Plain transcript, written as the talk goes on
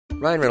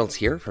Ryan Reynolds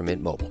here from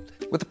Mint Mobile.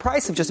 With the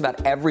price of just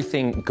about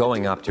everything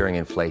going up during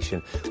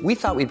inflation, we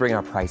thought we'd bring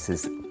our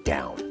prices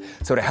down.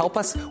 So to help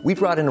us, we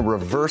brought in a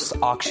reverse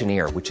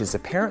auctioneer, which is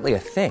apparently a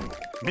thing.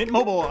 Mint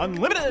Mobile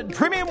Unlimited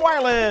Premium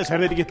Wireless. How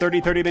to get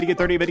 30, 30, bit to get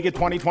 30, bit to get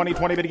 20, 20,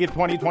 20, bit to get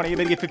 20, 20,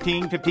 bit to get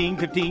 15, 15,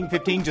 15,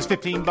 15, just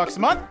 $15 a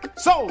month?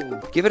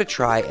 Sold! Give it a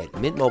try at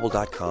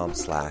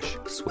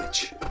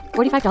mintmobile.com/switch.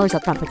 $45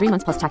 up front for 3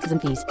 months plus taxes and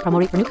fees. Promo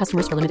rate for new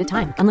customers for limited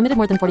time. Unlimited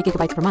more than 40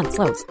 gigabytes per month.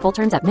 Slows full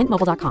terms at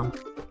mintmobile.com.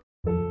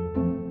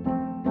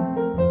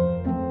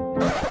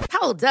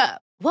 Hold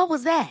up. What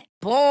was that?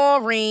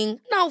 Boring.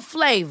 No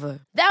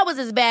flavor. That was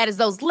as bad as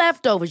those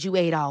leftovers you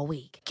ate all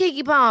week.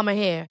 Keke Palmer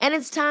here, and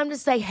it's time to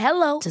say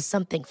hello to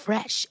something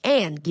fresh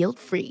and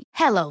guilt-free.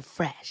 Hello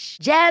Fresh.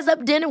 Jazz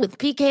up dinner with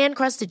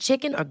pecan-crusted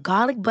chicken or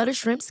garlic butter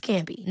shrimp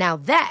scampi. Now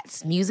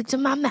that's music to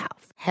my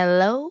mouth.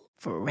 Hello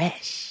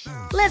Fresh.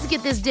 Let's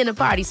get this dinner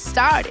party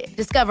started.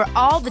 Discover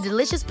all the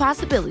delicious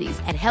possibilities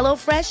at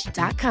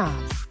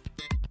hellofresh.com.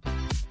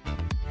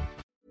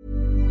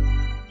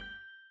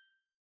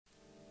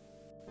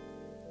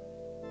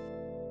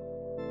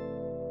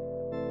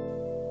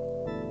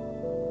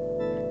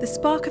 The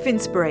spark of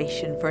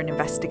inspiration for an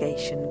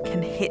investigation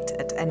can hit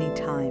at any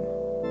time.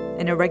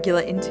 In a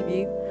regular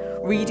interview,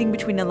 reading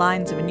between the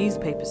lines of a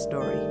newspaper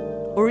story,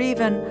 or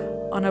even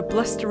on a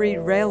blustery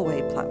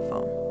railway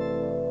platform.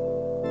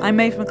 I'm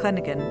Maeve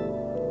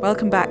McClenaghan.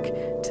 Welcome back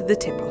to The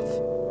Tip-Off.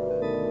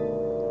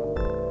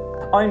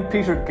 I'm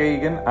Peter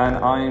Gagan and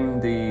I'm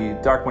the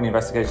Dark Money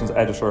Investigations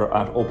Editor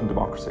at Open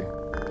Democracy.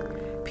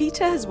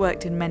 Peter has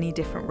worked in many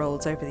different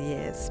roles over the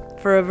years,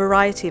 for a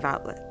variety of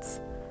outlets.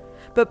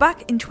 But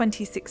back in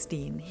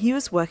 2016, he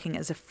was working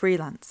as a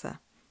freelancer,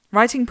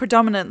 writing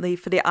predominantly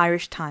for the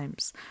Irish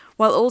Times,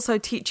 while also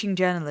teaching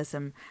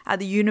journalism at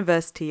the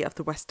University of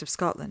the West of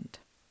Scotland.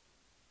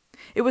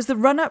 It was the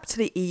run-up to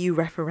the EU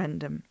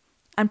referendum,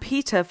 and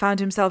Peter found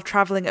himself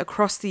travelling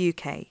across the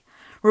UK,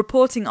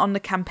 reporting on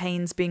the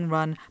campaigns being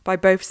run by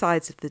both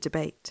sides of the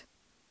debate.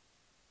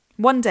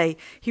 One day,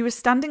 he was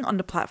standing on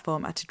the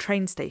platform at a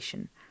train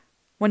station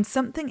when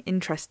something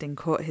interesting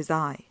caught his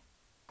eye.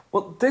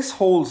 Well, this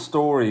whole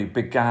story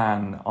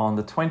began on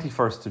the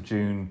 21st of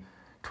June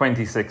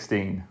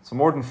 2016, so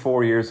more than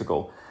 4 years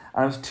ago.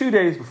 And it was 2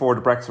 days before the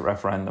Brexit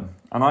referendum.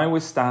 And I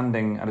was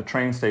standing at a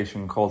train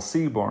station called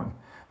Seabourn,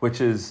 which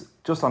is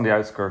just on the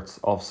outskirts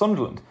of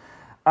Sunderland.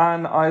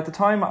 And at the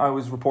time I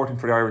was reporting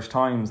for the Irish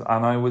Times,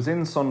 and I was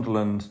in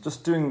Sunderland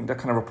just doing that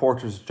kind of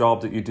reporter's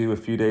job that you do a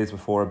few days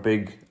before a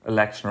big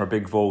election or a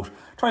big vote,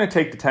 trying to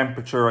take the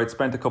temperature. I'd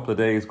spent a couple of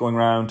days going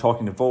around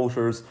talking to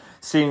voters,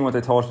 seeing what they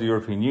thought of the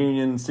European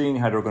Union, seeing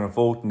how they were going to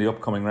vote in the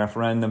upcoming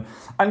referendum,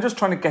 and just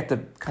trying to get the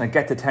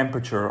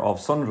temperature of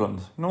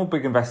Sunderland. No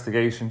big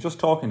investigation, just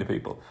talking to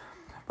people.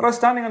 But I was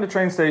standing on the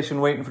train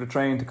station waiting for the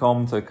train to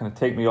come to kind of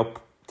take me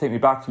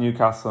back to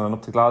Newcastle and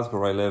up to Glasgow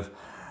where I live.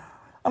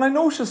 And I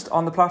noticed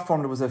on the platform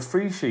there was a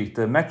free sheet,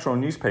 the Metro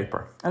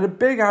newspaper, and a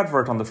big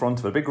advert on the front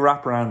of it, a big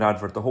wraparound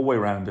advert the whole way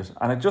around it.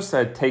 And it just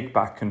said, "Take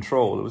Back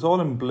Control." It was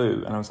all in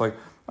blue. And I was like,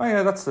 oh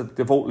yeah, that's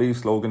the Vote Leave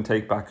slogan,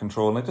 "Take Back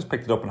Control." And I just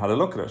picked it up and had a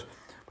look at it.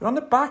 But on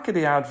the back of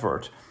the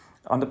advert,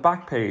 on the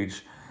back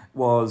page,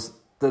 was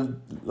the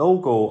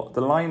logo, the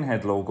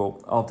Lionhead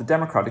logo of the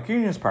Democratic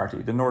Unionist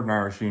Party, the Northern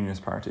Irish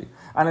Unionist Party.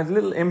 And a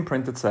little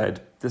imprint that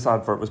said this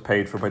advert was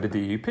paid for by the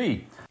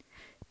DUP.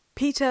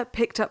 Peter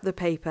picked up the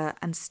paper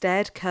and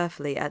stared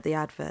carefully at the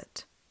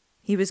advert.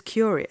 He was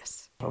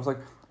curious. I was like,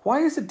 why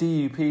is the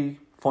DUP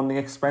funding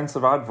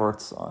expensive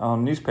adverts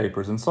on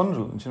newspapers in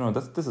Sunderland? You know,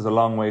 this is a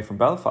long way from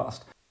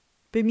Belfast.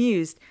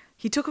 Bemused,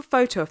 he took a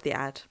photo of the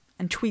ad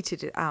and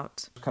tweeted it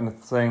out. Kind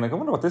of saying, like, I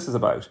wonder what this is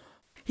about.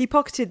 He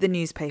pocketed the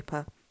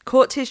newspaper,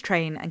 caught his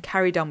train and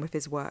carried on with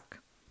his work.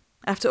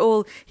 After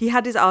all, he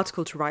had his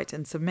article to write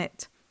and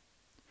submit.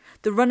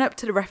 The run-up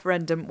to the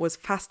referendum was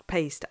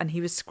fast-paced and he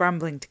was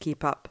scrambling to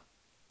keep up.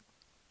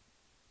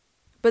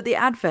 But the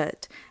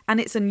advert and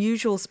its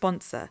unusual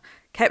sponsor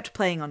kept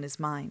playing on his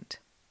mind.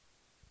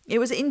 It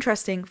was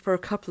interesting for a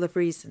couple of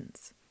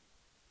reasons.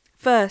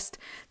 First,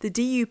 the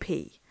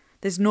DUP,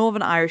 this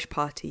Northern Irish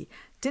party,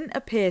 didn't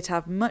appear to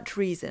have much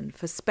reason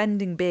for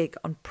spending big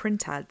on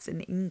print ads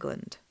in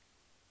England.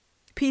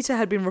 Peter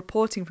had been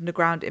reporting from the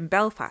ground in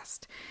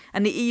Belfast,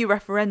 and the EU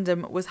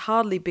referendum was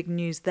hardly big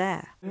news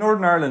there. In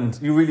Northern Ireland,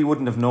 you really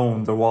wouldn't have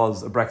known there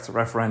was a Brexit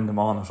referendum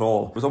on at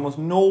all. There was almost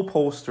no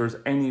posters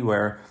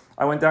anywhere.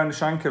 I went down to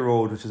Shankill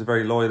Road, which is a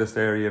very loyalist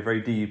area, a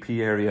very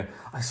DUP area.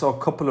 I saw a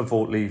couple of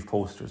Vote Leave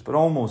posters, but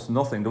almost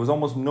nothing. There was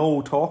almost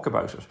no talk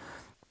about it.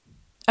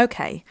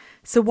 OK,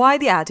 so why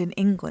the ad in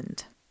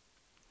England?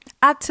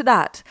 Add to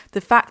that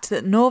the fact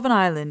that Northern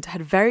Ireland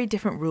had very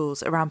different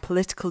rules around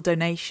political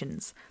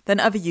donations than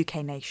other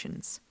UK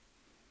nations.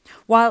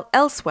 While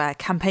elsewhere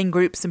campaign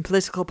groups and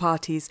political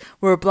parties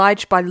were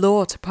obliged by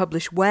law to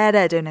publish where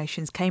their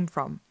donations came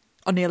from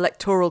on the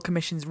Electoral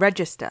Commission's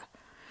register,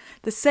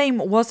 the same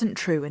wasn't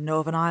true in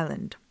Northern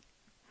Ireland.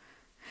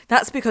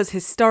 That's because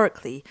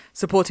historically,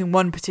 supporting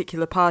one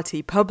particular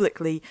party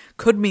publicly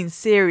could mean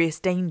serious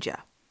danger,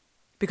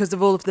 because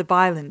of all of the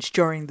violence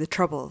during the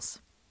Troubles.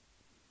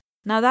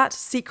 Now that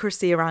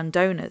secrecy around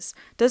donors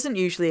doesn't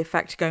usually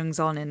affect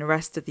goings-on in the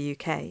rest of the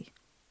UK.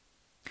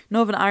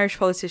 Northern Irish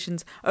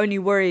politicians only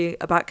worry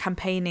about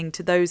campaigning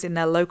to those in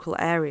their local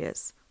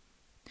areas.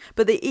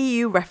 But the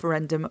EU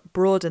referendum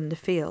broadened the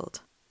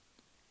field.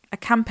 A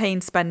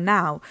campaign spend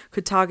now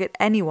could target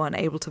anyone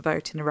able to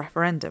vote in a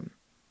referendum.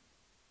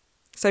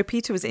 So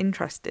Peter was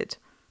interested.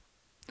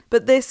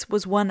 But this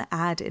was one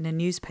ad in a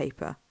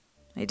newspaper.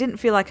 It didn't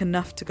feel like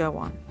enough to go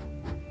on.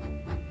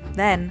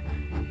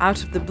 Then,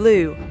 out of the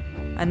blue,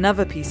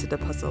 another piece of the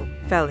puzzle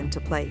fell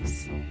into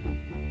place.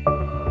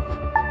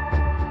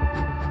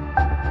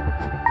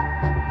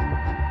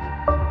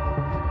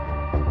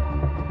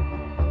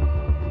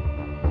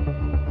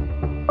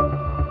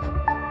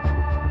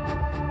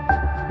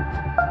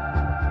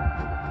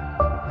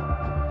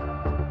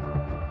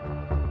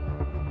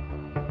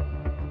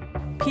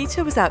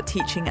 Peter was out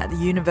teaching at the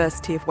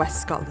University of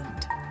West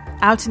Scotland,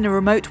 out in the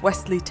remote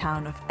westerly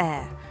town of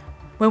Ayr,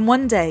 when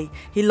one day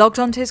he logged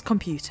onto his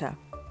computer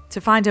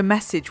to find a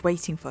message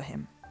waiting for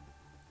him.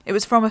 It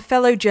was from a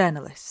fellow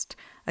journalist,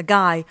 a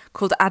guy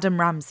called Adam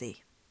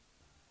Ramsey.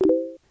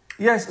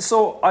 Yes,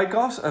 so I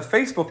got a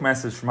Facebook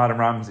message from Adam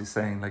Ramsey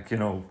saying,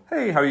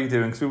 hey, how are you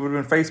doing? Because we would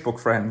have been Facebook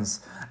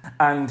friends.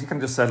 And he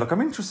kind of just said, look,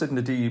 I'm interested in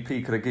the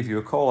DUP, could I give you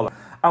a call?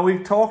 And we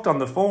talked on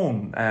the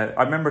phone.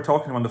 I remember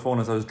talking to him on the phone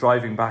as I was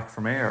driving back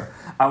from Ayr.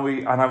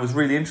 And I was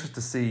really interested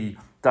to see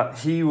that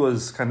he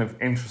was kind of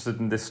interested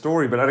in this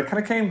story. But it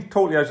kind of came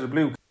totally out of the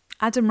blue.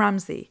 Adam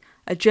Ramsey,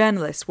 a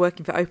journalist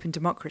working for Open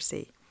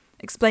Democracy,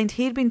 explained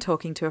he'd been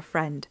talking to a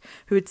friend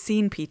who had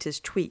seen Peter's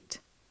tweet,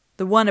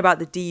 the one about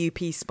the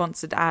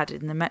DUP-sponsored ad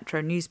in the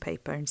Metro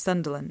newspaper in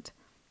Sunderland,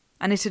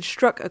 and it had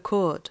struck a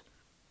chord.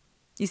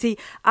 You see,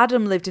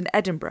 Adam lived in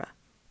Edinburgh,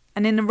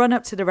 and in the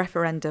run-up to the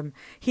referendum,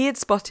 he had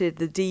spotted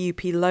the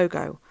DUP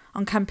logo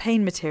on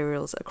campaign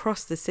materials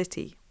across the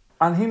city.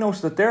 And he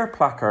noticed that their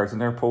placards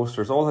and their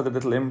posters all had a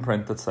little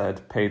imprint that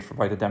said, paid for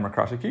by the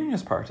Democratic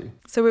Unionist Party.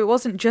 So it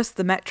wasn't just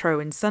the Metro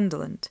in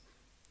Sunderland.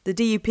 The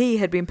DUP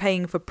had been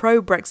paying for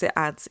pro-Brexit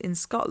ads in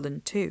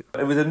Scotland too.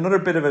 It was another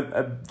bit of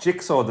a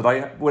jigsaw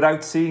that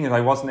without seeing it,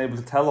 I wasn't able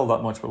to tell all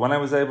that much. But when I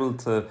was able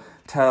to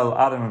tell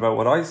Adam about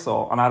what I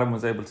saw, and Adam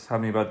was able to tell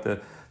me about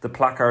the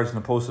placards and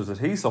the posters that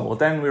he saw, well,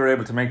 then we were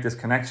able to make this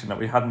connection that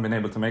we hadn't been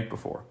able to make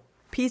before.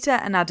 Peter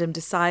and Adam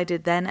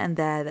decided then and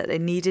there that they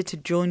needed to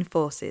join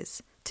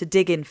forces to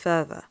dig in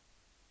further.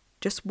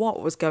 Just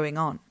what was going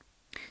on?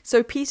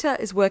 So Peter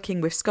is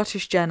working with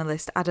Scottish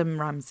journalist Adam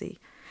Ramsey,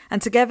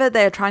 and together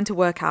they are trying to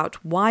work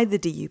out why the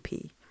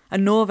DUP, a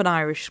Northern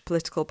Irish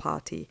political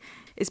party,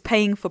 is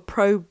paying for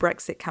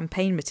pro-Brexit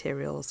campaign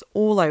materials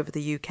all over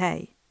the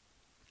UK,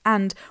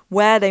 and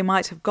where they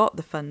might have got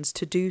the funds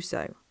to do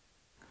so.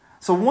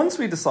 So once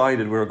we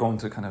decided we were going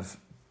to kind of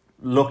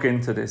look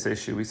into this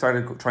issue, we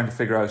started trying to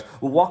figure out,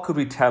 well, what could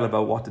we tell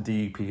about what the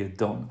DUP had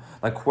done?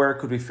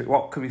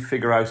 What could we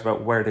figure out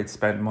about where they'd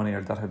spent money,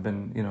 or that had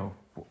been,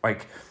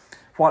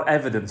 what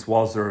evidence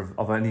was there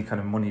of any kind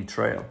of money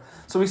trail?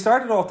 So we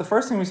started off, the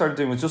first thing we started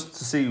doing was just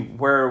to see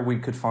where we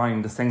could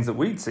find the things that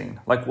we'd seen.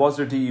 Was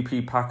there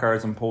DUP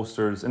placards and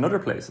posters in other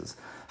places?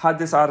 Had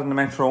this ad in the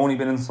Metro only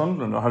been in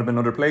Sunderland, or had it been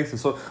other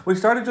places? So we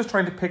started just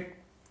trying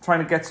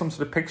to get some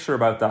sort of picture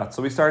about that.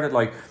 So we started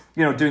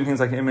doing things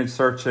like image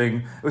searching.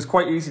 It was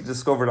quite easy to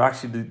discover that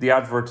actually the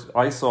advert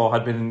I saw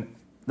had been in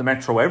the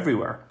Metro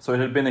everywhere. So it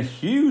had been a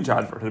huge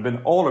advert. It had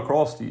been all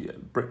across the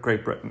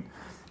Great Britain,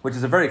 which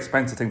is a very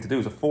expensive thing to do.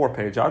 It's a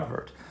 4-page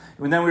advert.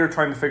 And then we were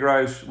trying to figure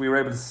out, we were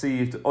able to see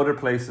if other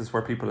places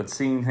where people had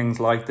seen things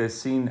like this,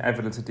 seen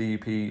evidence of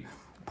DUP,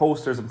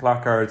 posters and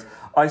placards.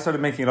 I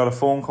started making a lot of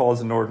phone calls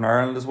in Northern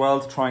Ireland as well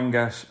to try and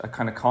get a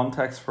kind of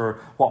context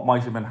for what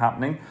might have been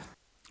happening.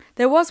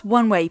 There was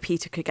one way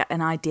Peter could get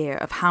an idea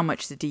of how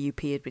much the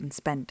DUP had been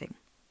spending.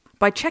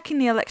 By checking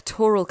the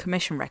Electoral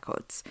Commission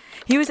records,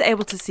 he was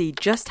able to see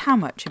just how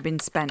much had been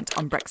spent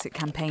on Brexit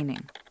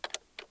campaigning.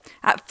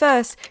 At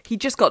first, he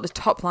just got the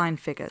top-line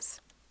figures,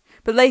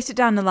 but later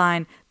down the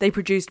line, they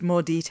produced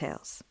more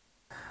details.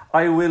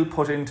 I will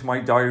put into my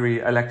diary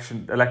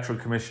Electoral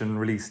Commission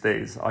release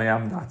days. I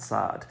am that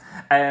sad.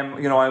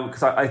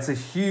 Because it's a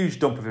huge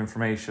dump of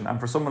information, and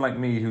for someone like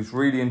me who's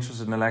really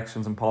interested in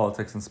elections and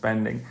politics and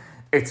spending,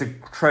 it's a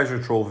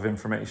treasure trove of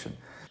information.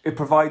 It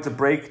provides a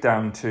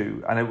breakdown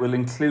too, and it will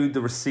include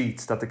the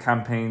receipts that the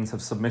campaigns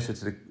have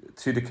submitted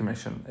to the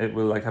Commission. It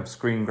will have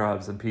screen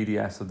grabs and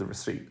PDFs of the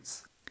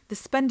receipts. The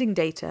spending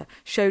data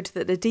showed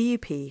that the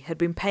DUP had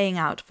been paying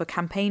out for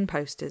campaign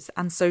posters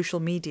and social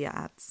media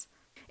ads.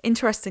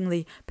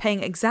 Interestingly,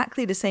 paying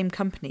exactly the same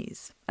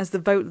companies as the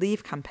Vote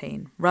Leave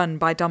campaign run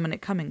by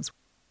Dominic Cummings.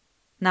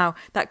 Now,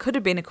 that could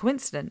have been a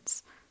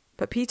coincidence,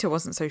 but Peter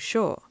wasn't so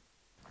sure.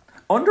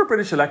 Under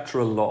British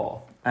electoral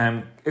law,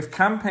 if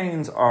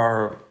campaigns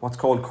are what's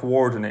called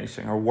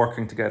coordinating or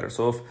working together,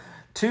 so if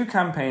two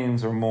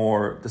campaigns or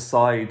more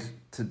decide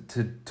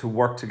to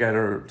work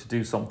together to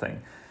do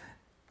something,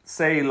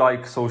 say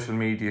like social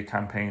media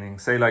campaigning,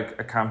 say like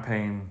a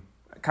campaign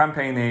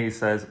A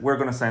says, we're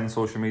going to send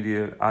social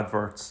media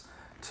adverts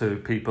to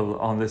people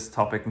on this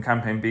topic, and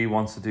Campaign B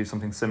wants to do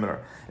something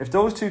similar. If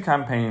those two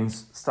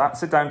campaigns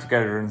sit down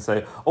together and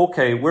say,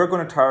 okay, we're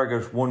going to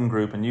target one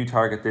group and you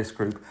target this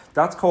group,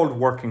 that's called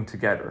working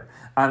together.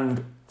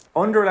 And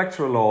under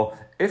electoral law,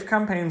 if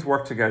campaigns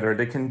work together,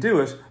 they can do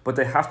it, but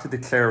they have to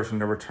declare it in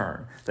their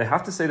return. They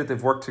have to say that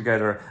they've worked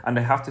together and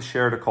they have to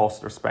share the cost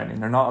of their spending.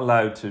 They're not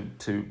allowed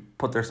to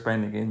put their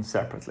spending in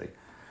separately.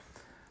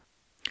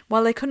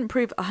 While they couldn't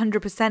prove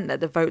 100% that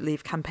the Vote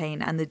Leave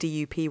campaign and the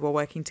DUP were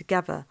working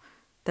together,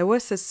 there were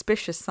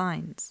suspicious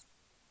signs.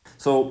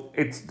 So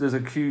there's a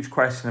huge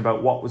question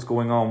about what was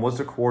going on. Was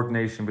there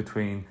coordination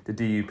between the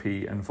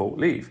DUP and Vote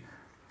Leave?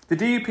 The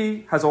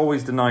DUP has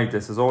always denied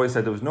this, has always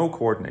said there was no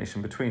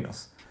coordination between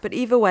us. But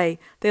either way,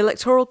 the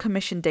Electoral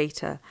Commission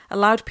data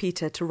allowed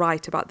Peter to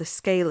write about the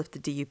scale of the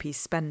DUP's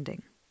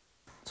spending.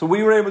 So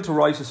we were able to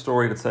write a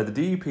story that said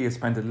the DUP has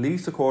spent at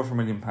least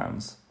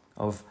 £250,000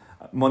 of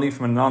money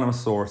from an anonymous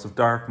source, of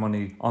dark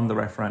money, on the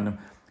referendum.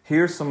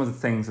 Here's some of the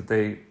things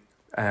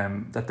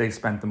that they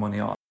spent the money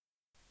on.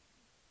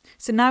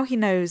 So now he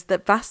knows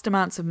that vast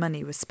amounts of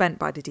money was spent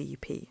by the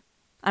DUP,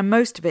 and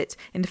most of it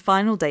in the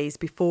final days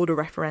before the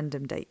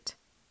referendum date.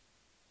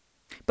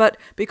 But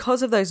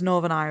because of those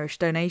Northern Irish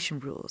donation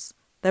rules,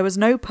 there was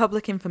no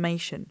public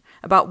information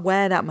about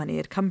where that money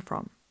had come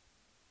from.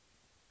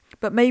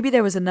 But maybe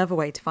there was another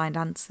way to find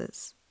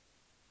answers.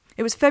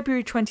 It was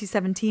February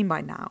 2017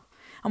 by now,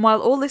 and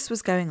while all this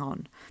was going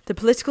on, the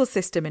political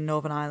system in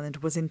Northern Ireland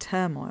was in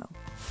turmoil.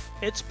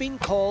 It's been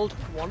called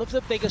one of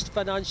the biggest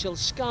financial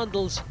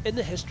scandals in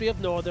the history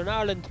of Northern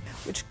Ireland,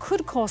 which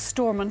could cost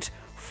Stormont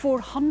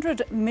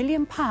 £400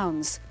 million.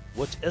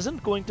 Which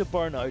isn't going to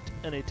burn out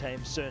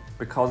anytime soon.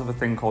 Because of a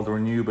thing called the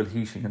Renewable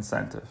Heating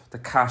Incentive, the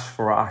Cash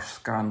for Ash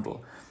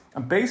scandal.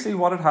 And basically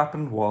what had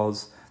happened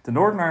was the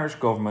Northern Irish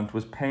government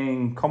was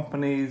paying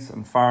companies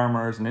and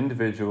farmers and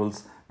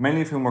individuals,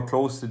 many of whom were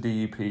close to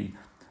the DUP,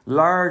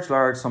 large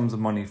sums of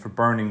money for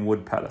burning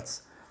wood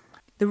pellets.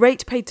 The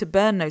rate paid to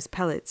burn those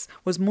pellets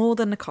was more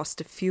than the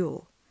cost of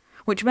fuel,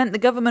 which meant the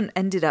government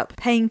ended up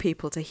paying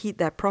people to heat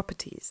their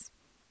properties,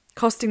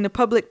 costing the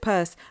public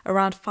purse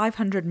around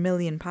 £500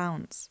 million.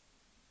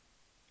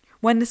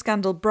 When the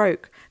scandal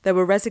broke, there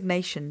were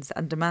resignations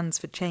and demands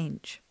for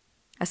change.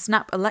 A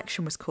snap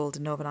election was called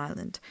in Northern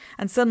Ireland,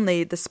 and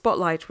suddenly the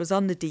spotlight was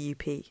on the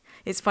DUP,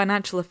 its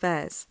financial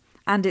affairs,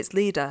 and its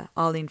leader,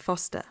 Arlene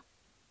Foster.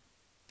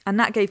 And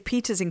that gave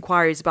Peter's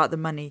inquiries about the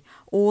money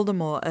all the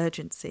more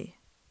urgency.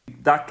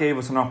 That gave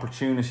us an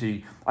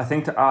opportunity, I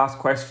think, to ask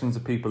questions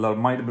of people that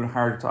might have been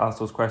harder to ask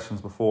those questions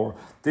before.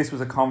 This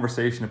was a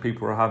conversation that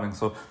people were having.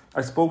 So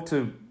I spoke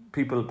to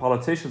people,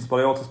 politicians,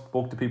 but I also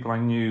spoke to people I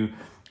knew,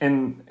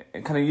 and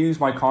kind of used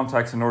my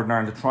contacts in Northern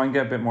Ireland to try and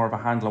get a bit more of a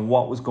handle on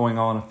what was going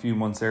on a few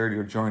months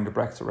earlier during the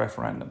Brexit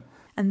referendum.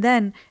 And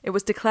then it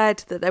was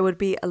declared that there would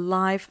be a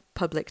live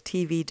public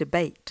TV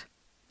debate.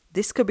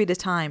 This could be the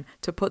time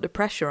to put the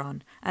pressure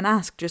on and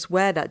ask just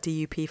where that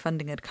DUP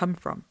funding had come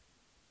from.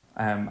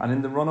 And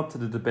in the run-up to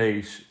the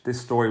debate,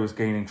 this story was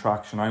gaining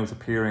traction. I was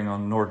appearing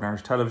on Northern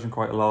Irish television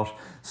quite a lot.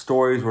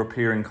 Stories were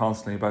appearing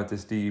constantly about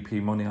this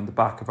DUP money on the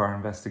back of our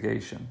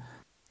investigation.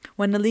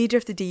 When the leader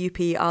of the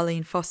DUP,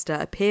 Arlene Foster,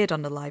 appeared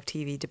on the live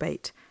TV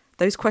debate,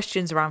 those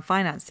questions around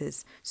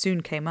finances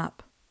soon came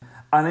up.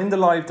 And in the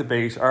live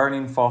debate,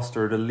 Arlene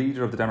Foster, the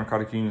leader of the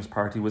Democratic Unionist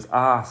Party, was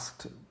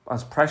asked,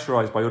 as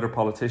pressurised by other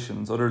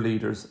politicians, other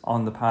leaders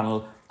on the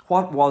panel,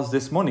 what was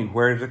this money?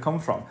 Where did it come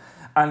from?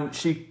 And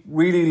she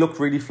really looked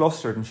really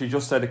flustered, and she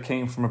just said it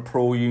came from a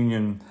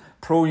pro-union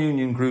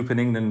group in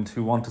England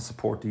who want to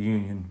support the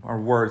union, or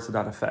words to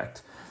that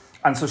effect.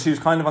 And so she was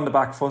kind of on the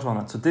back foot on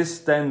it. So this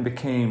then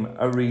became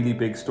a really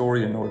big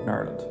story in Northern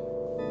Ireland.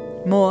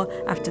 More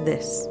after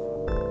this.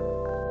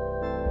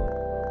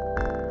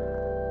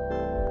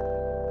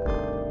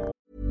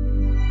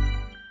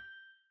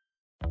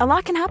 A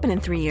lot can happen in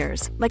 3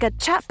 years, like a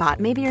chatbot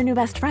may be your new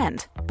best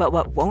friend. But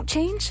what won't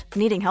change?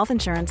 Needing health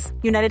insurance.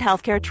 United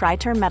Healthcare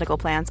Tri-Term Medical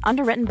Plans,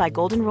 underwritten by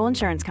Golden Rule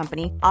Insurance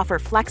Company, offer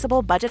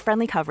flexible,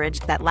 budget-friendly coverage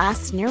that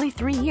lasts nearly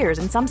 3 years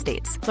in some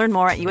states. Learn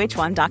more at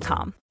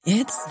uh1.com.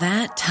 It's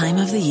that time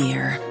of the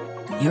year.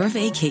 Your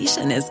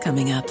vacation is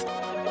coming up.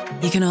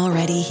 You can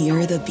already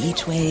hear the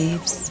beach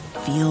waves,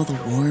 feel the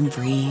warm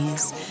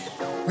breeze,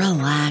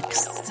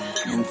 relax,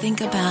 and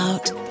think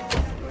about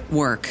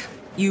work.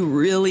 You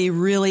really,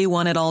 really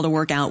want it all to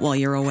work out while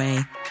you're away.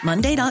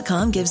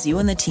 Monday.com gives you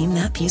and the team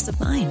that peace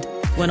of mind.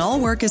 When all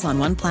work is on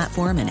one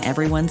platform and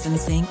everyone's in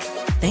sync,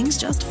 things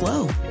just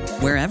flow.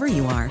 Wherever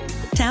you are,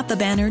 tap the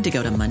banner to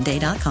go to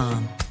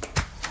Monday.com.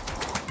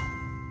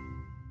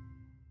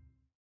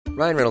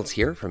 Ryan Reynolds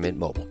here from Mint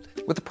Mobile.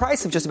 With the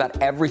price of just about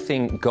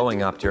everything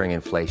going up during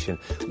inflation,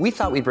 we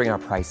thought we'd bring our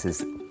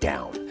prices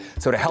down.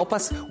 So to help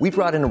us, we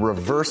brought in a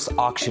reverse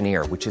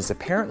auctioneer, which is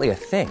apparently a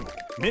thing.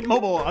 Mint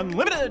Mobile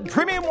Unlimited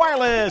Premium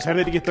Wireless. How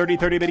to get 30,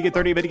 30, how to get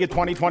 30, how to get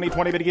 20, 20,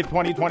 20, how to get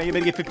 20, 20, how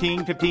to get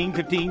 15, 15,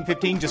 15,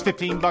 15, just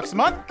 $15 a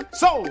month?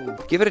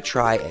 Sold! Give it a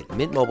try at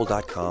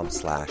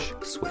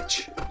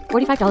mintmobile.com/switch.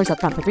 $45 up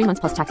front for 3 months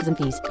plus taxes and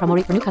fees. Promo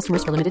rate for new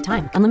customers for limited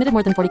time. Unlimited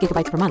more than 40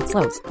 gigabytes per month.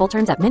 Slows full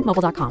terms at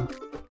mintmobile.com.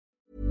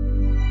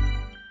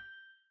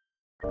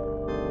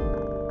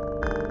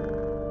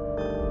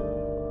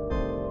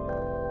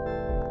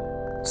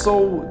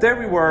 So there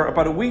we were,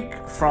 about a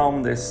week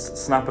from this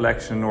snap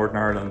election in Northern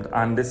Ireland,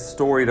 and this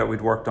story that we'd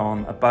worked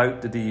on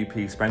about the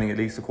DUP spending at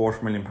least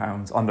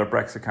 £250,000 on their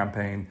Brexit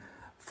campaign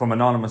from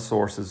anonymous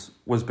sources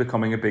was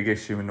becoming a big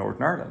issue in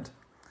Northern Ireland.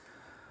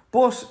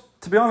 But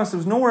to be honest, there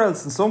was nowhere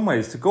else in some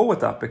ways to go with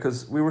that,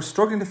 because we were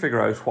struggling to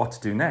figure out what to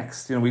do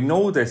next. We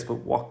know this, but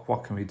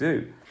what can we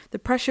do? The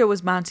pressure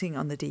was mounting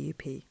on the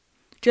DUP.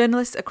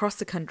 Journalists across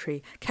the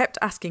country kept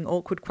asking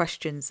awkward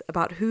questions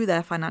about who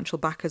their financial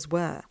backers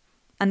were,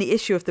 and the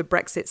issue of the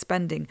Brexit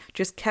spending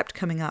just kept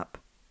coming up,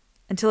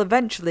 until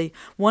eventually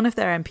one of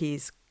their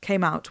MPs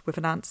came out with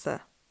an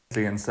answer.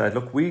 And said,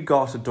 look, we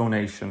got a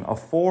donation of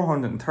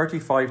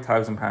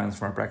 £435,000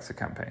 from our Brexit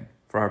campaign,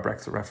 for our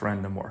Brexit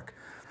referendum work.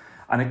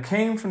 And it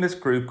came from this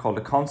group called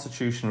the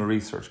Constitutional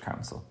Research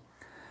Council.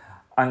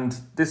 And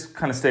this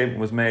kind of statement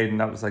was made,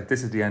 and that was like,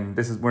 this is the end,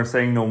 we're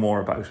saying no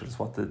more about it, is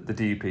what the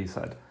DUP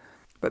said.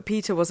 But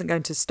Peter wasn't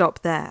going to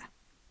stop there.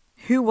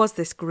 Who was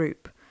this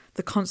group?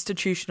 The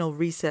Constitutional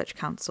Research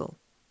Council.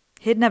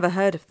 He'd never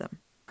heard of them.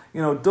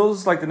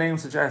 Does, like the name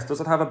suggests,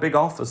 does it have a big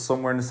office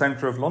somewhere in the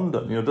centre of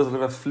London? Does it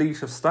have a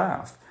fleet of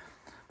staff?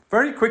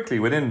 Very quickly,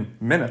 within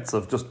minutes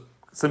of just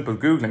simple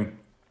Googling,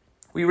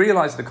 we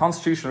realised the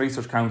Constitutional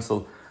Research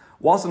Council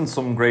wasn't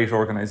some great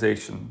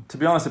organisation. To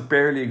be honest, it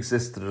barely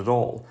existed at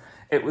all.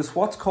 It was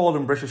what's called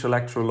in British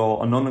electoral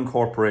law an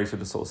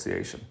unincorporated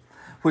association,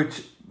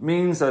 which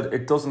means that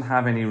it doesn't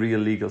have any real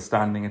legal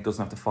standing. It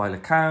doesn't have to file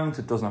accounts,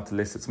 it doesn't have to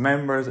list its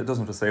members, it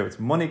doesn't have to say where its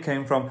money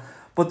came from.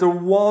 But there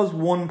was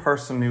one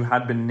person who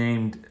had been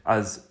named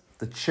as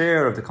the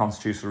chair of the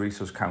Constitutional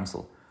Research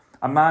Council,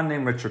 a man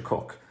named Richard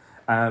Cook.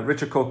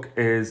 Richard Cook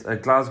is a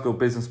Glasgow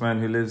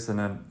businessman who lives in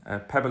a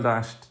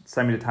pebble-dashed,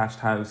 semi-detached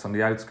house on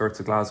the outskirts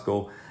of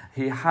Glasgow.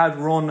 He had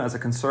run as a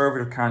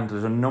Conservative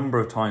candidate a number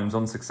of times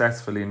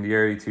unsuccessfully in the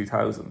early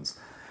 2000s.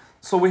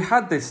 So we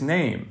had this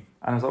name,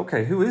 and I was like,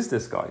 okay, who is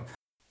this guy?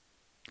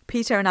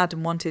 Peter and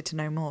Adam wanted to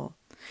know more,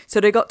 so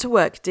they got to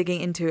work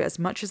digging into as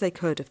much as they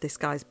could of this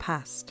guy's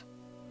past.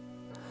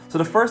 So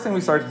the first thing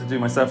we started to do,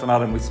 myself and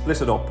Adam, we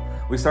split it up.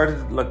 We started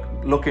to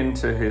look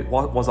into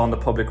what was on the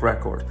public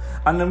record.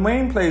 And the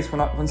main place,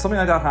 when something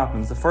like that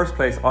happens, the first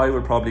place I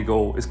would probably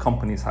go is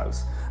Companies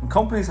House. And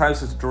Companies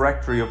House is a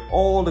directory of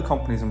all the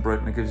companies in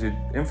Britain. It gives you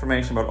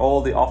information about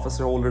all the office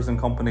holders in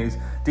companies,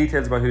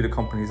 details about who the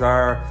companies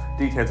are,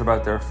 details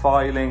about their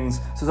filings.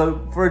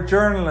 So for a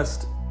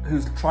journalist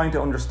who's trying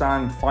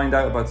to find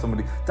out about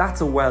somebody,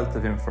 that's a wealth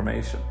of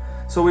information.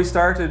 So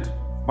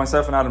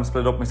myself and Adam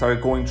split up and we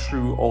started going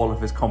through all of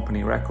his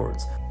company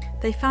records.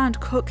 They found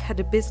Cook had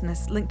a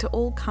business linked to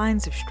all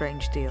kinds of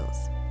strange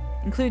deals,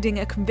 including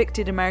a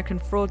convicted American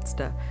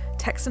fraudster,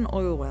 Texan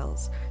oil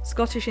wells,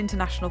 Scottish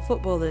international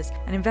footballers,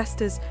 and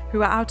investors who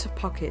were out of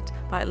pocket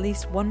by at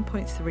least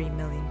 £1.3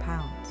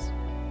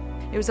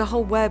 million. It was a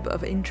whole web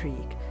of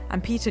intrigue,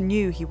 and Peter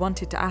knew he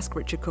wanted to ask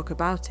Richard Cook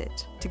about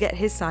it, to get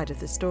his side of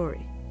the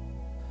story.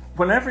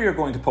 Whenever you're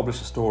going to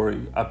publish a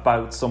story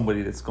about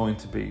somebody that's going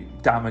to be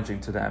damaging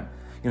to them,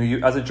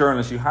 you as a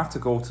journalist, you have to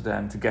go to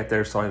them to get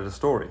their side of the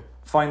story.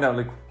 Find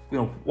out,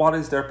 what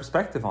is their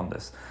perspective on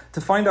this?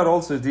 To find out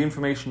also, the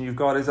information you've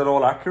got, is it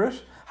all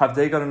accurate? Have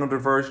they got another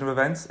version of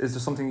events? Is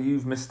there something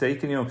you've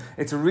mistaken?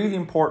 It's a really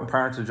important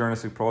part of the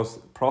journalistic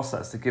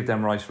process to give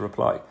them right to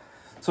reply.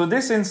 So in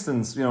this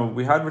instance,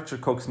 we had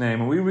Richard Cook's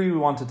name, and we really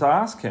wanted to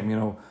ask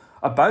him,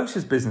 about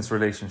his business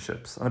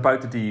relationships and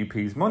about the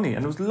DUP's money.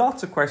 And there was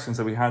lots of questions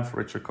that we had for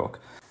Richard Cook.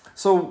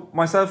 So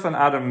myself and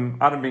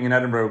Adam being in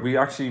Edinburgh, we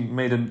actually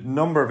made a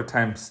number of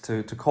attempts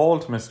to call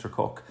to Mr.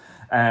 Cook.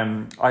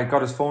 I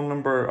got his phone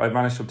number. I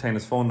managed to obtain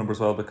his phone number as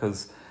well,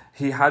 because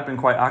he had been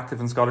quite active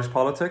in Scottish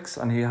politics,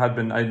 and I had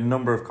a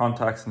number of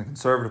contacts in the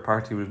Conservative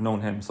Party who would have known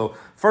him. So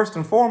first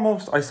and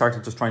foremost, I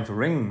started just trying to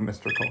ring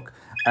Mr. Cook,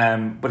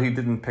 but he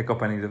didn't pick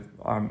up any of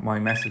my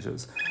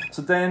messages.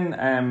 So then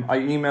I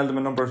emailed him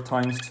a number of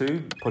times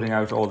too, putting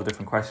out all the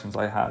different questions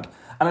I had.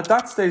 And at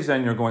that stage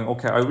then you're going,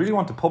 okay, I really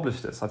want to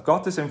publish this. I've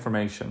got this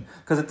information.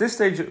 Because at this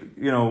stage,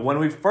 when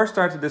we first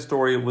started this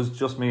story, it was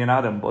just me and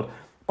Adam. But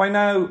by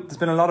now, there's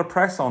been a lot of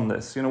press on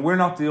this. We're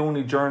not the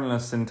only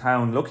journalists in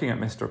town looking at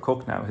Mr.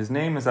 Cook now. His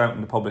name is out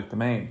in the public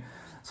domain.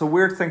 So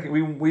we're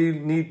thinking we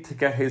need to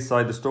get his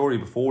side of the story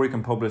before we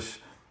can publish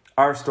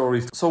our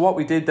stories. So what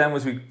we did then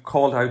was we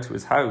called out to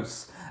his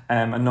house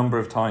a number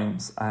of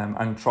times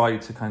and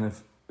tried to kind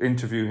of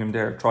interview him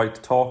there, tried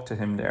to talk to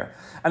him there.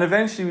 And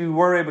eventually we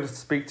were able to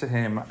speak to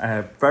him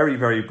very,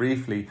 very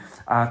briefly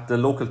at the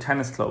local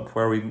tennis club,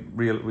 where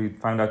we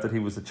found out that he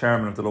was the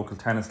chairman of the local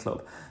tennis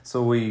club.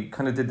 So we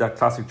kind of did that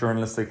classic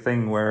journalistic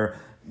thing where,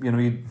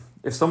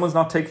 if someone's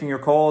not taking your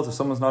calls, if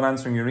someone's not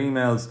answering your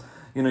emails,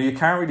 you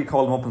can't really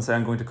call them up and say,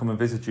 I'm going to come and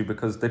visit you,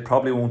 because they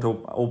probably won't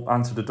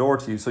answer the door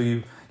to you. So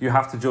you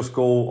have to just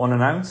go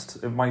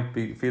unannounced. It might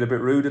feel a bit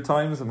rude at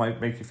times. It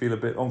might make you feel a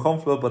bit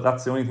uncomfortable, but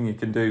that's the only thing you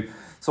can do.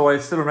 So I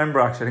still remember,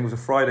 actually, I think it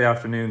was a Friday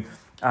afternoon,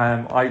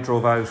 I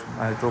drove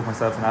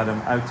myself and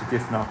Adam out to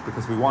Giffnock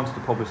because we wanted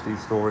to publish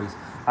these stories.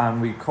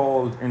 And we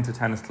called into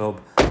Tennis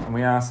Club and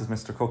we asked, is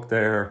Mr. Cook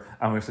there?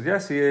 And we said,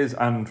 yes, he is.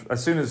 And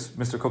as soon as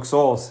Mr. Cook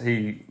saw us,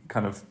 he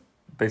kind of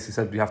basically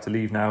said, we have to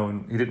leave now,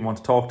 and he didn't want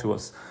to talk to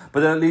us.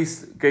 But it at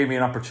least gave me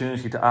an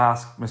opportunity to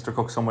ask Mr.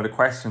 Cook some of the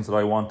questions that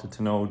I wanted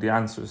to know the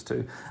answers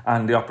to,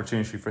 and the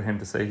opportunity for him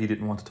to say he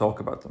didn't want to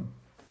talk about them.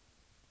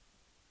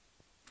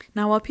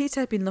 Now, while Peter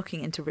had been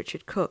looking into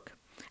Richard Cook,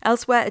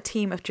 elsewhere a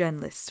team of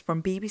journalists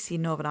from BBC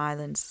Northern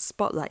Ireland's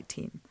Spotlight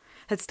team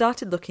had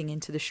started looking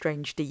into the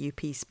strange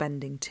DUP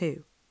spending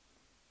too.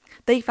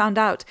 They found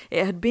out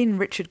it had been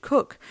Richard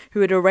Cook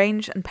who had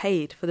arranged and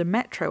paid for the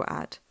Metro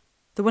ad,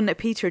 the one that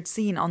Peter had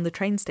seen on the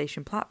train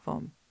station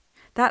platform.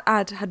 That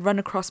ad had run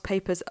across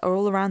papers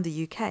all around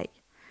the UK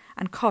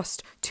and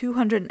cost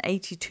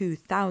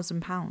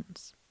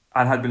 £282,000.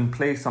 And had been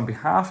placed on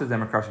behalf of the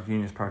Democratic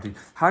Unionist Party,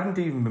 hadn't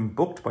even been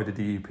booked by the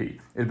DUP. It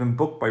had been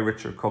booked by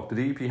Richard Cook. The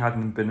DUP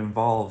hadn't been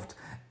involved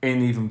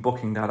in even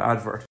booking that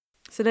advert.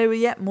 So there were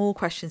yet more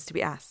questions to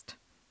be asked.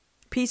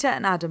 Peter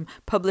and Adam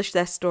published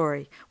their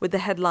story with the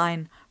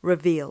headline,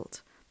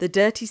 Revealed, the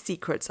dirty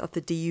secrets of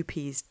the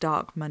DUP's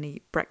dark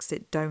money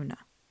Brexit donor.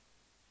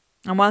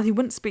 And while he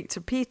wouldn't speak to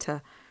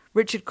Peter,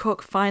 Richard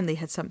Cook finally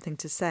had something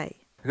to say.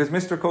 Because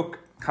Mr. Cook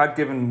had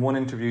given one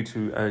interview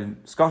to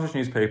a Scottish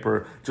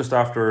newspaper just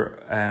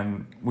after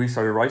we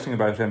started writing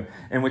about him,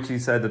 in which he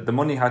said that the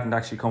money hadn't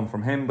actually come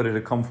from him, but it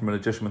had come from a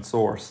legitimate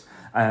source,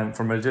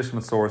 from a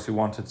legitimate source who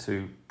wanted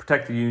to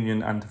protect the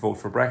union and to vote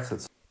for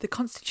Brexit. The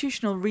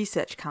Constitutional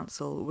Research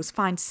Council was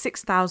fined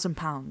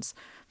 £6,000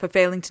 for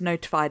failing to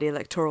notify the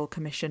Electoral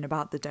Commission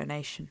about the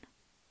donation.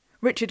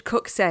 Richard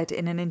Cook said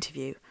in an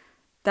interview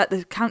that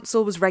the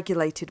council was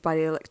regulated by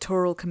the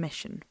Electoral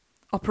Commission,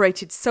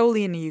 operated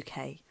solely in the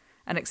UK,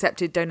 and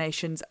accepted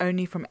donations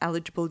only from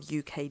eligible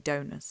UK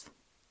donors.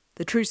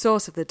 The true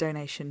source of the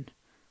donation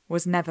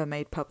was never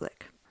made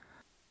public.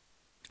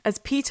 As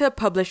Peter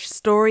published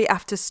story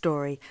after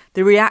story,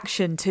 the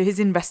reaction to his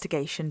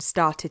investigation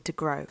started to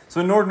grow. So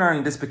in Northern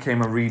Ireland, this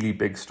became a really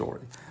big story.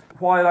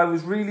 While I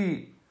was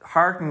really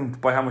heartened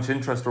by how much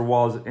interest there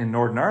was in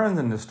Northern Ireland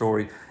in this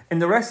story, in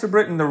the rest of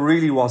Britain there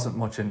really wasn't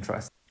much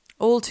interest.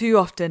 All too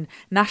often,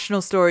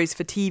 national stories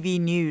for TV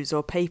news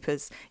or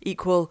papers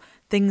equal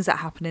things that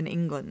happen in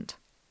England.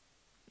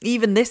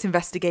 Even this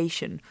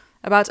investigation,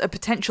 about a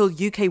potential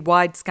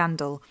UK-wide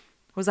scandal,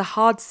 was a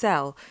hard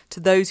sell to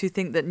those who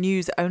think that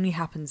news only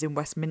happens in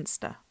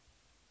Westminster.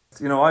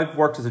 You know, I've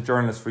worked as a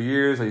journalist for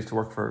years. I used to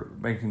work for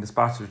Making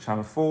Dispatches at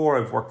Channel 4.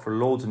 I've worked for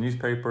loads of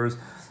newspapers,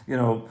 you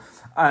know.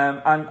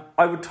 And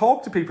I would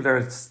talk to people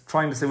there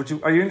trying to say,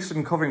 are you interested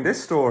in covering this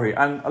story?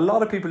 And a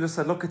lot of people just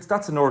said, look,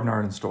 that's a Northern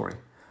Ireland story.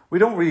 We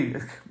don't really,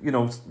 you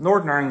know,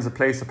 Northern Ireland's a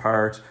place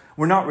apart.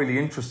 We're not really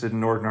interested in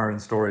Northern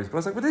Ireland stories. But I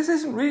was like, this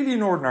isn't really a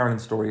Northern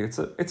Ireland story. It's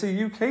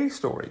a UK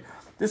story.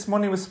 This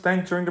money was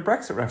spent during the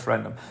Brexit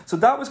referendum. So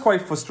that was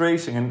quite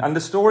frustrating. And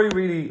the story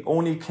really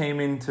only came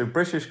into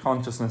British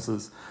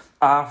consciousnesses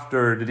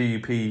after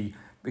the DUP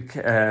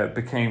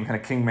became kind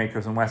of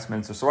kingmakers in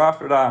Westminster. So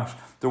after that,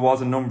 there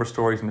was a number of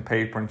stories in the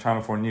paper, and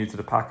Channel 4 News did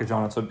a package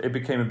on it. So it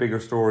became a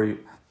bigger story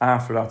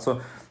after that. So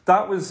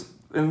that was,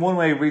 in one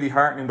way, really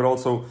heartening, but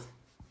also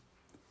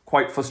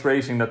quite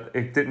frustrating that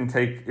it didn't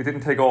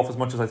take off as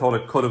much as I thought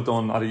it could have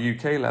done at a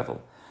UK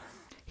level.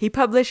 He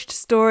published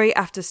story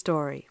after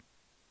story.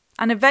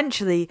 And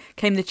eventually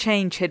came the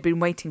change he'd been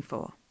waiting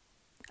for.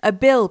 A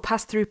bill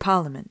passed through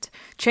Parliament,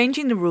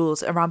 changing the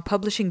rules around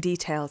publishing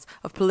details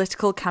of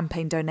political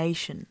campaign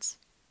donations.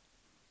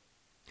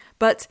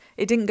 But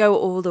it didn't go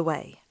all the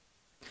way.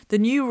 The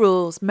new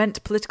rules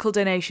meant political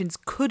donations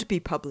could be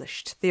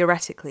published,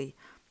 theoretically,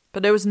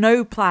 but there was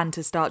no plan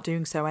to start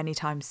doing so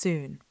anytime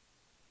soon.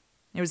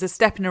 It was a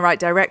step in the right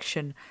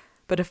direction,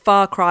 but a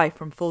far cry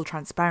from full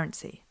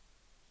transparency.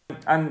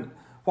 And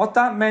what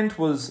that meant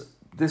was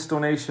this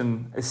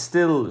donation is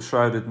still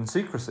shrouded in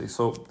secrecy.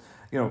 So,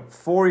 you know,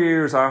 4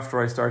 years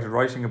after I started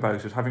writing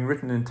about it, having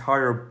written an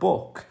entire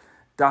book,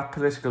 that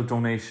political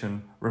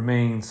donation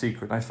remains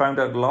secret. I found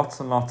out lots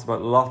and lots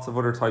about lots of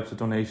other types of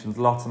donations,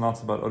 lots and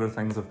lots about other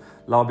things of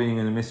lobbying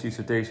and the misuse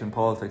of data in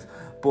politics.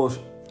 But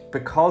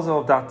because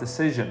of that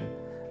decision,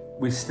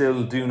 we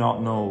still do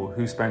not know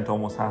who gave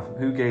almost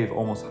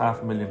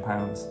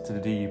 £500,000 to the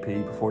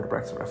DUP before the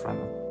Brexit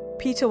referendum.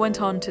 Peter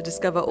went on to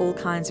discover all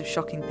kinds of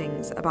shocking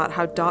things about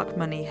how dark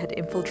money had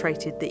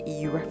infiltrated the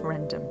EU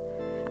referendum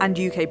and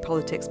UK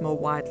politics more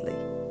widely.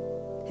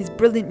 His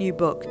brilliant new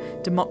book,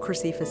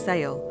 Democracy for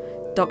Sale,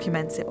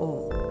 documents it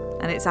all,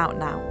 and it's out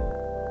now.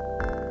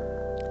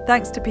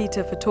 Thanks to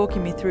Peter for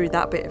talking me through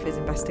that bit of his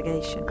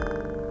investigation.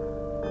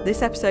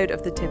 This episode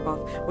of The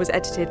Tip-Off was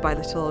edited by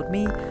Little Old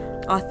Me.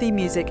 Our theme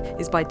music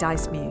is by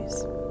Dice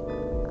Muse.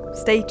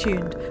 Stay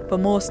tuned for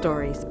more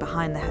stories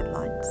behind the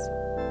headlines.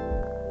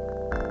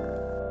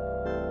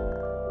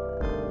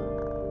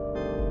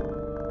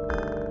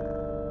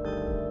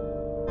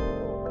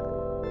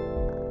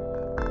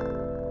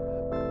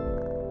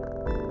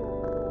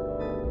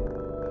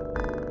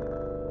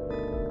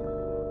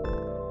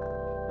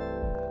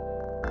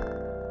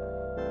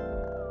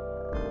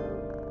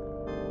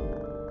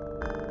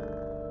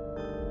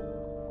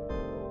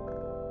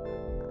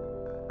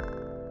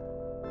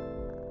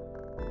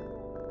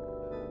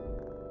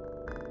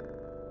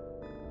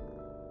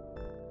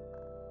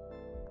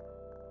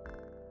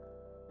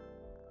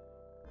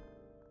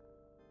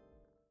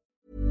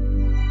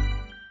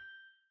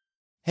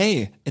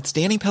 Hey, it's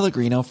Danny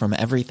Pellegrino from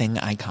Everything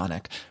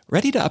Iconic.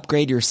 Ready to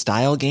upgrade your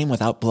style game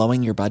without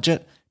blowing your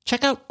budget?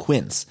 Check out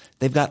Quince.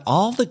 They've got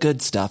all the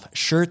good stuff,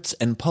 shirts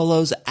and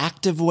polos,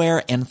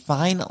 activewear, and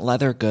fine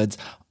leather goods,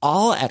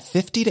 all at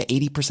 50 to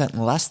 80%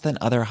 less than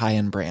other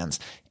high-end brands.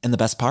 And the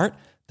best part?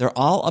 They're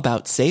all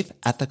about safe,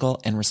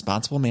 ethical, and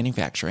responsible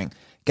manufacturing.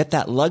 Get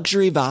that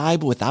luxury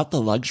vibe without the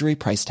luxury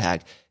price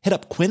tag. Hit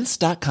up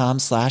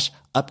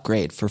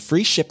quince.com/upgrade for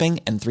free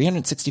shipping and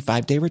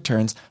 365-day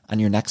returns on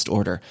your next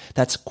order.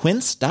 That's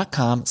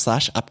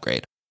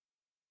quince.com/upgrade.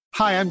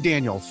 Hi, I'm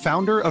Daniel,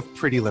 founder of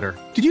Pretty Litter.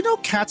 Did you know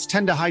cats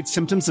tend to hide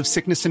symptoms of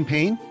sickness and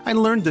pain? I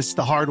learned this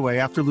the hard way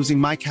after losing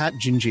my cat,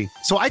 Gingy.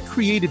 So I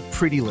created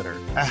Pretty Litter,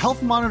 a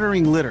health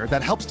monitoring litter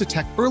that helps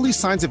detect early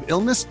signs of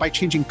illness by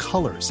changing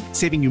colors,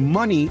 saving you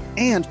money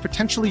and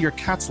potentially your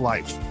cat's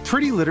life.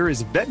 Pretty Litter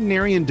is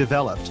veterinarian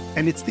developed,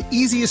 and it's the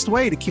easiest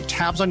way to keep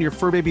tabs on your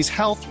fur baby's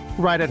health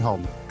right at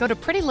home. Go to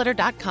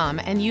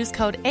prettylitter.com and use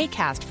code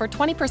ACAST for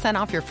 20%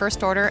 off your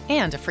first order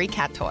and a free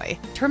cat toy.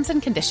 Terms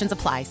and conditions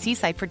apply. See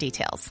site for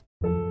details.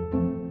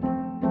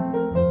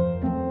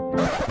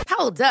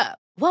 Hold up.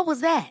 What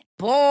was that?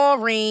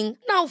 Boring.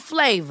 No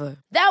flavor.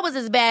 That was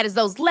as bad as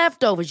those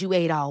leftovers you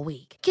ate all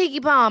week.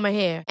 Keke Palmer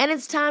here, and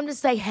it's time to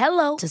say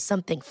hello to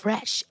something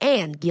fresh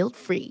and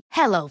guilt-free.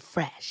 Hello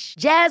Fresh.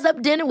 Jazz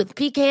up dinner with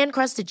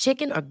pecan-crusted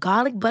chicken or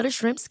garlic butter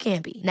shrimp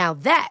scampi. Now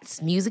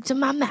that's music to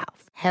my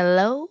mouth.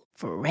 Hello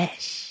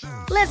Fresh.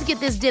 Let's get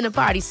this dinner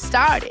party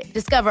started.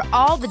 Discover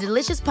all the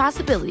delicious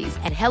possibilities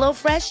at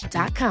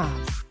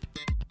HelloFresh.com.